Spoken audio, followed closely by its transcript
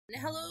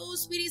Hello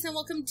sweeties, and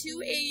welcome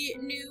to a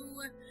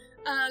new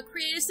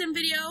Create a Sim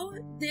video.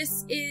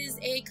 This is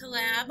a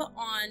collab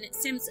on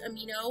Sims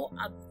Amino,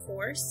 of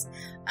course.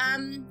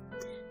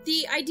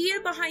 The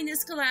idea behind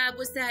this collab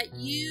was that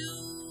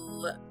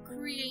you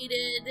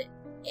created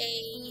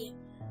a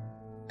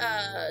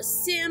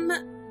sim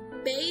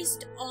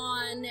based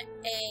on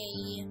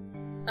a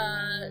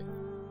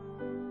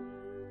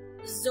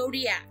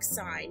Zodiac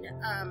sign.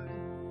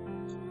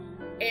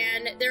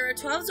 And there are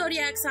 12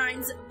 Zodiac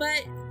signs,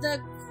 but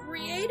the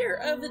creator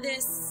of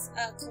this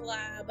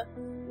collab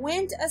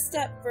went a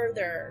step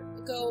further.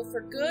 Go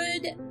for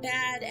good,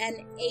 bad,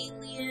 and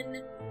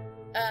alien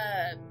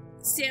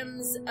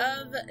sims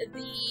of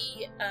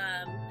the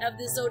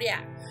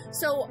Zodiac.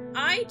 So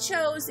I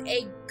chose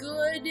a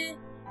good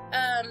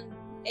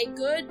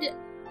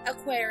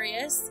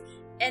Aquarius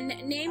and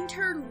named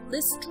her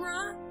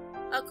Lystra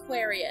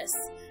Aquarius.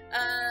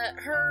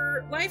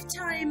 Her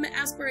lifetime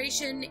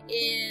aspiration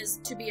is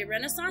to be a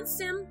Renaissance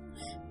sim,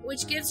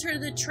 which gives her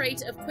the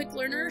trait of quick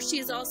learner. She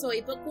is also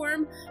a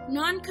bookworm,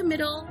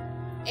 non-committal,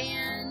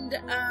 and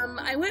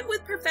I went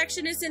with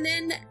perfectionist, and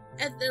then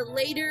at the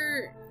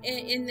later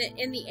in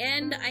the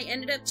end I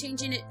ended up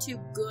changing it to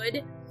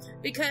good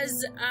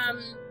because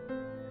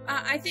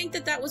I think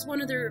that was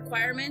one of the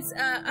requirements.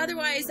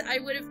 Otherwise, I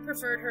would have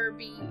preferred her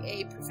be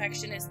a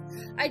perfectionist.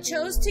 I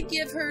chose to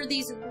give her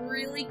these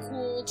really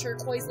cool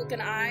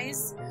turquoise-looking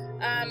eyes,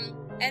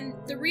 and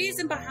the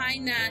reason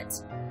behind that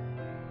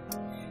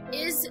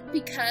is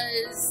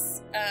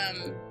because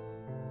the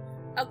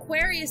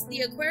Aquarius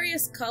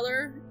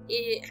color,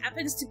 it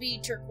happens to be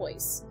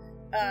turquoise.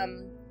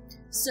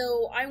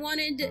 So I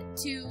wanted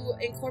to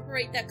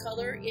incorporate that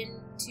color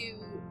into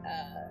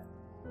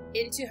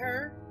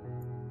her.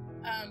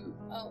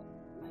 Oh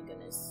my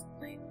goodness.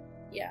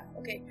 Yeah,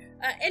 okay.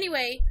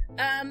 Anyway,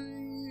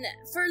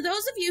 for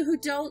those of you who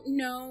don't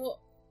know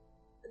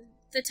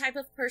the type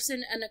of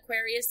person an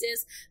Aquarius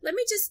is, let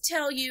me just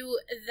tell you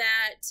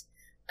that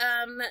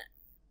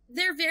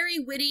they're very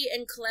witty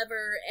and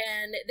clever,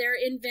 and they're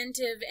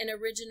inventive and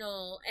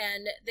original,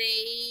 and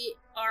they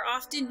are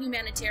often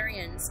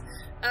humanitarians.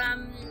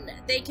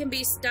 They can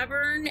be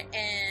stubborn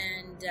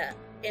and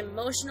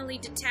emotionally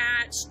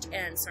detached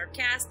and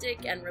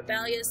sarcastic and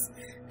rebellious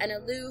and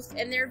aloof,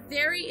 and they're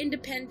very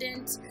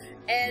independent,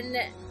 and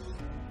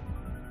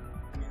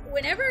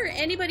whenever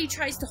anybody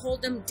tries to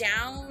hold them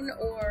down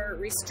or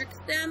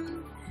restrict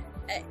them,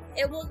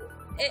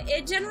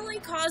 it generally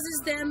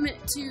causes them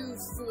to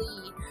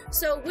flee.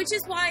 So, which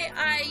is why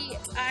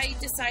I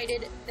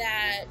decided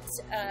that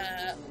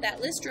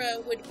that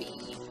Lystra would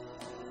be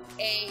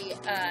a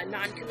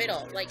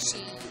non-committal. Like,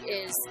 she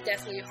is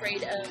deathly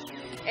afraid of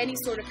any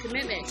sort of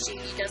commitment. She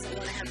doesn't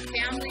want to have a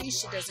family.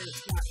 She doesn't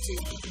want to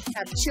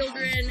have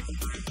children.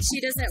 She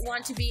doesn't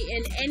want to be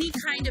in any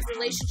kind of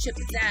relationship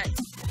that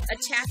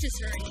attaches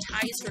her and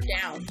ties her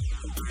down.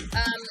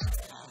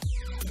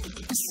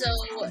 So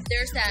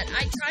there's that.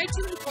 I tried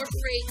to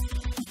incorporate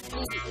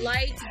the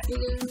light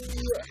blue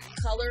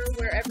color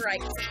wherever I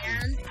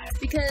can,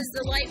 because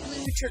the light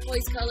blue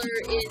turquoise color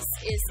is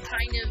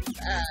kind of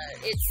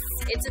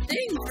it's a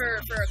thing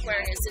for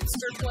Aquarius. It's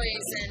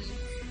turquoise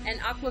and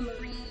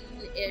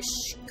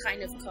aquamarine-ish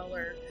kind of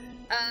color.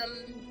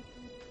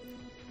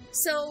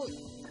 So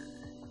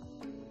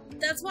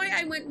that's why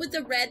I went with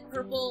the red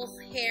purple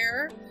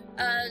hair.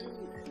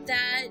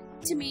 That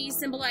to me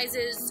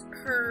symbolizes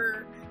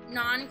her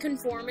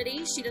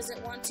non-conformity. She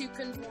doesn't want to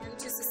conform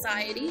to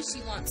society.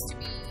 She wants to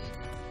be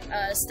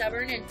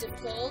stubborn and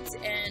difficult,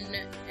 and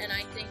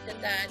I think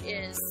that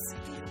is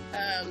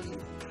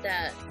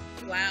that.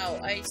 Wow,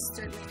 I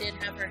certainly did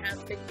have her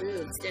have big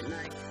boobs, didn't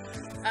I?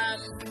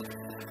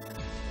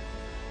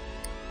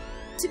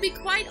 To be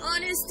quite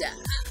honest,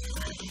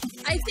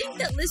 I think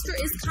that Lystra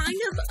is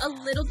kind of a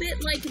little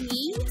bit like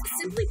me,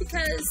 simply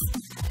because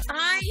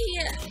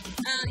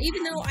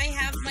even though I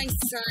have my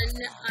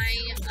son,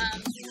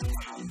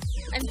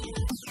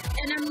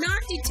 I'm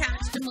not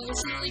detached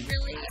emotionally,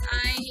 really.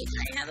 I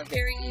have a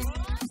very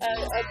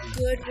a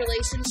good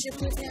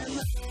relationship with him,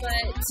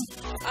 but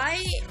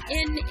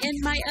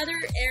in my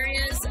other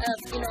areas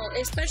of, you know,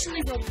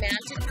 especially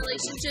romantic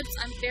relationships,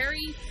 I'm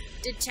very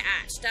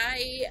detached.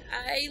 I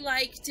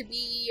like to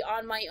be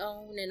on my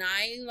own, and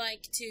I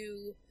like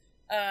to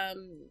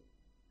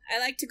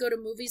go to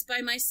movies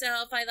by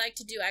myself. I like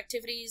to do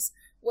activities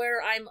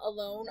where I'm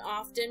alone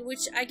often,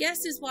 which I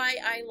guess is why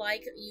I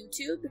like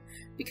YouTube,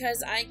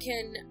 because I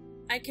can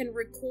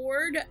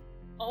record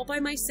all by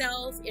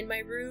myself in my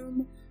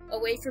room,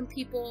 away from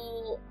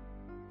people,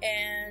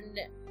 and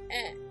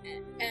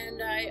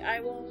I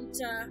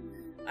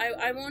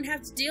won't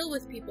have to deal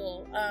with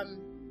people.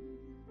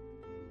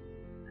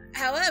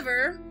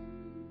 However,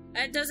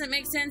 that doesn't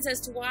make sense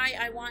as to why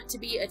I want to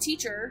be a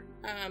teacher,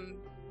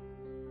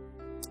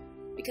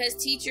 because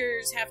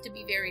teachers have to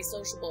be very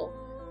sociable.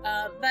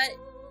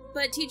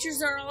 But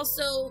teachers are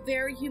also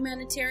very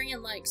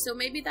humanitarian-like, so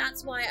maybe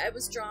that's why I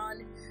was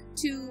drawn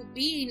to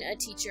being a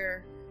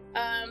teacher.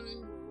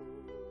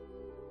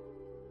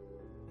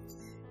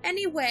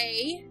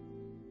 Anyway,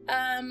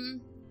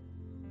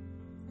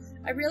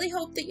 I really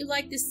hope that you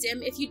like this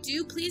sim. If you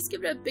do, please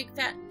give it a big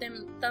fat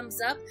thumbs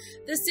up.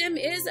 The sim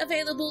is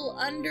available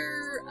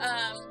under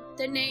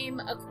the name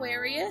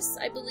Aquarius,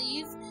 I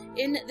believe,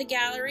 in the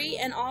gallery.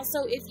 And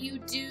also, if you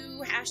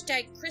do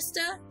hashtag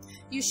Khrysta,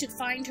 you should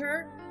find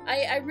her.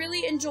 I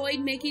really enjoyed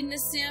making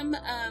this sim.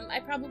 I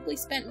probably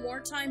spent more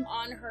time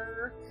on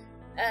her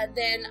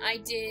than I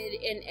did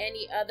in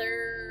any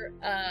other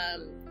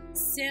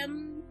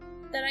sim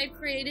that I've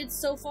created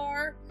so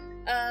far.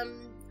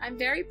 I'm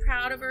very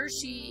proud of her.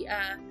 She,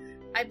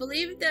 I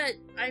believe that,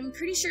 I'm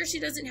pretty sure she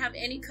doesn't have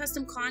any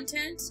custom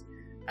content,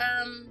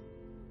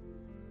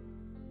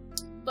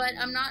 but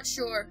I'm not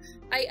sure.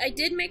 I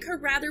did make her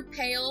rather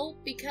pale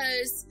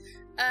because,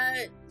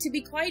 to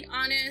be quite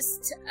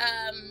honest,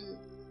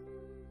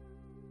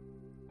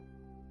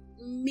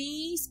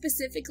 me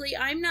specifically,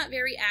 I'm not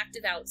very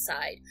active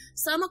outside.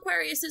 Some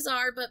Aquariuses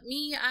are, but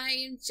me,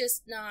 I'm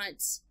just not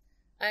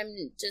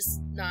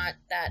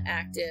that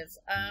active.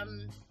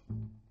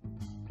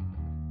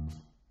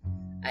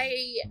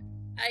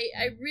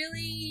 I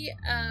really,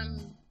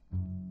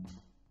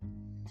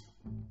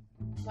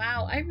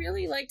 wow, I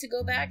really like to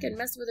go back and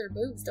mess with her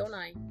boobs, don't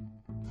I?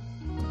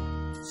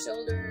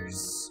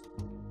 Shoulders.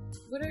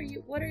 What are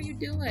you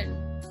doing?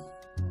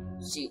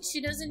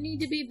 She doesn't need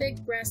to be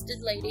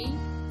big-breasted, lady.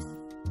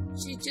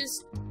 She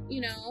just,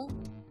 you know.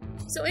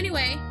 So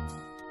anyway,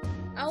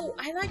 oh,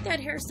 I like that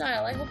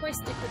hairstyle. I hope I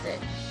stick with it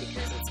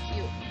because it's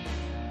cute.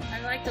 I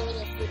like the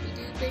little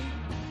flippy-doo thing.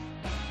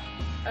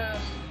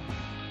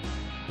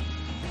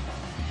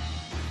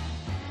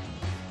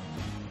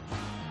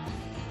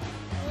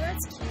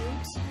 That's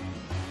cute.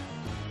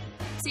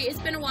 See,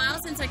 it's been a while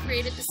since I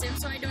created the sim,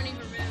 so I don't even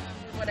remember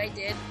what I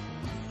did.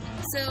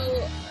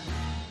 So,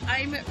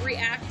 I'm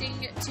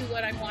reacting to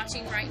what I'm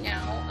watching right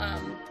now.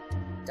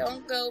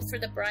 Don't go for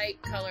the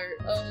bright color.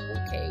 Oh,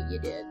 okay, you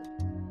did.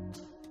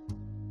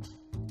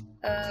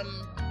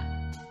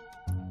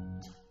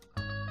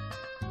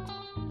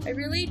 I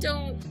really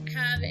don't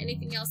have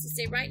anything else to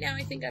say right now.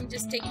 I think I'm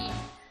just taking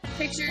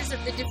pictures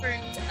of the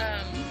different,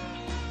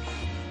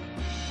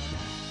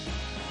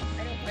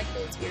 like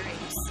those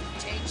earrings.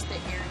 Change the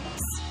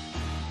earrings.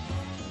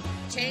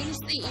 Change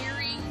the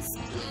earrings,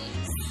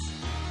 please.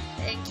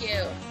 Thank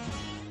you.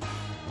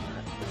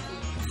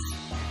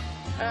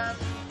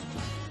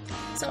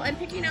 So I'm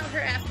picking out her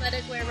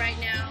athletic wear right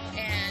now,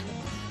 and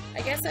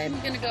I guess I'm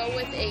gonna go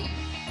with a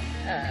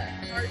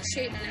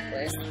heart-shaped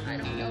necklace. I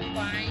don't know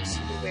why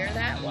she would wear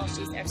that while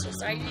she's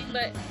exercising,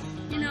 but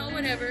you know,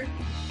 whatever.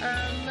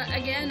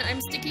 Again, I'm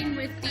sticking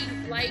with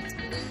the light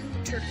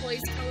blue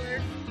turquoise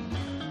color.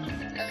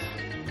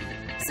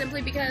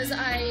 Simply because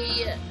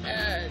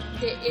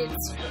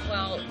it's,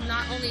 well,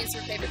 not only is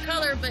her favorite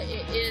color, but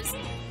it is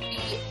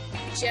the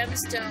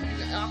gemstone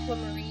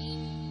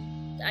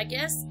aquamarine. I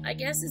guess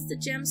it's the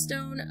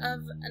gemstone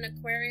of an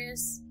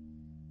Aquarius,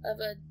 of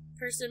a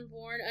person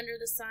born under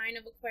the sign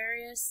of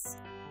Aquarius.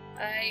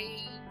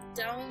 I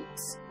don't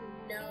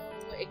know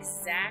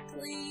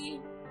exactly.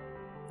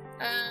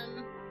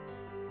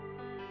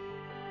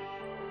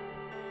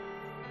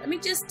 Let me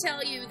just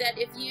tell you that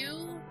if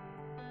you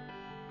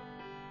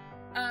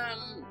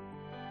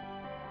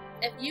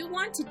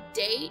want to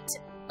date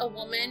a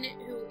woman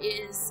who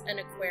is an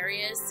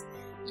Aquarius,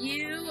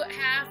 you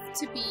have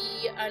to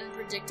be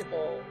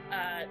unpredictable.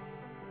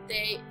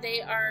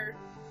 They are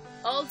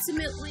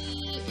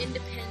ultimately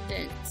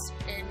independent,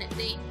 and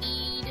they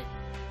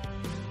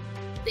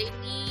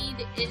need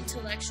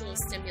intellectual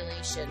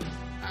stimulation.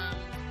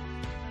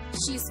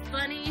 She's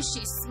funny,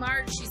 she's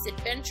smart, she's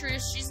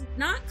adventurous, she's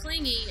not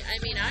clingy. I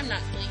mean, I'm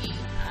not clingy.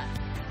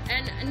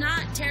 And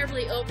not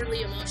terribly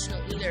overly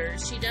emotional either.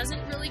 She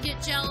doesn't really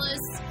get jealous.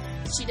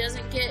 She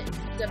doesn't get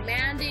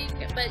demanding,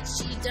 but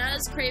she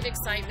does crave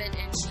excitement,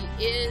 and she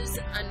is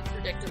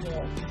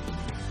unpredictable.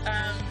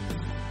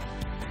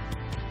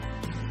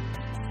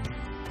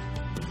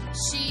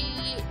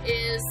 She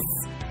is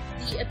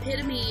the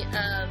epitome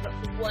of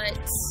what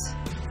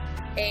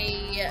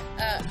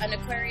an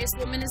Aquarius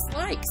woman is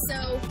like.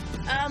 So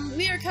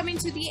we are coming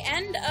to the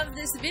end of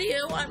this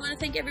video. I want to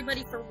thank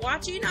everybody for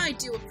watching. I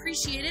do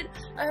appreciate it.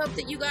 I hope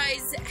that you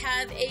guys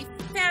have a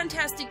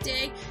fantastic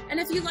day, and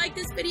if you like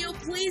this video,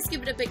 please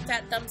give it a big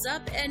fat thumbs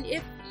up, and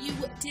if you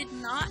did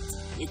not,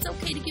 it's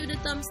okay to give it a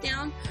thumbs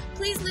down.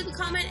 Please leave a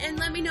comment and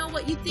let me know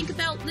what you think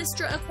about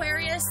Lystra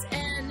Aquarius.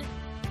 And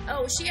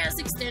oh, she has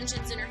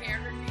extensions in her hair.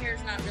 Her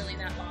hair's not really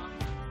that long.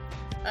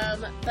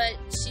 But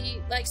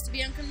she likes to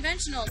be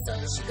unconventional, so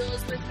she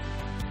goes with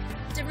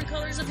different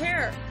colors of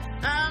hair.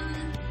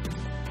 And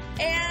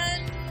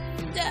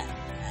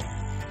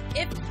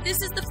if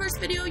this is the first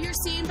video you're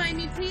seeing by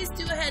me, please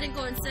do ahead and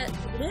go and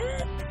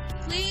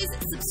please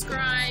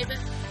subscribe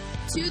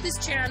to this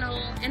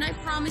channel, and I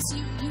promise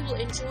you, you will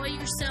enjoy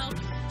yourself.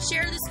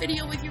 Share this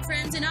video with your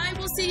friends, and I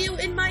will see you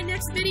in my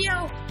next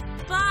video.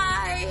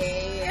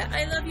 Bye!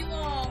 I love you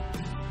all.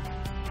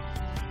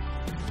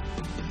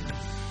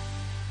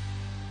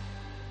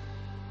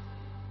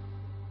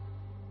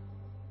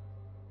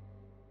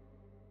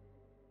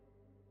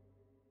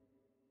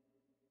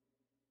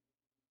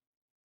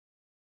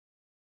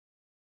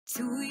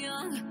 Too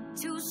young,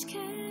 too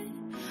scared.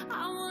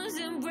 I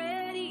wasn't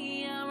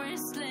ready. I'm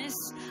restless,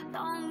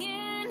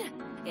 longing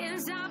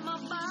inside my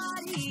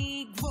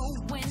body,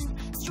 growing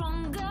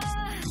stronger.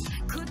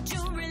 Could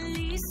you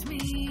release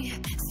me?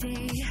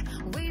 Stay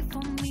away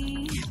from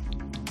me.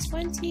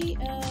 20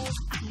 of.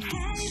 I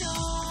had it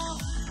all.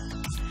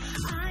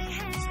 I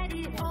had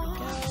it all.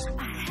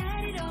 I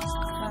had it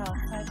all.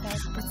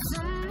 But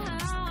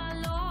somehow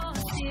I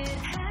lost it.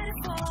 Had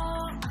it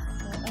all.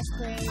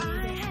 Upgrade.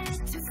 I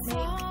had to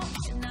fall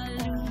and I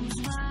lose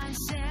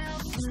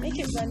myself. Make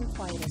it run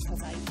quieter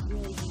because I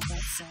really hate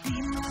that sound.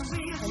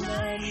 And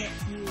then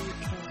you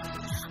can.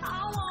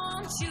 I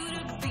want you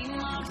to be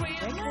my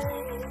real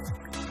life.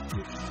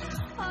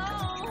 Oh,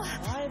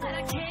 but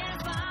I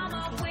can't find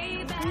my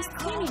way back. Increase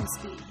cleaning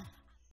speed.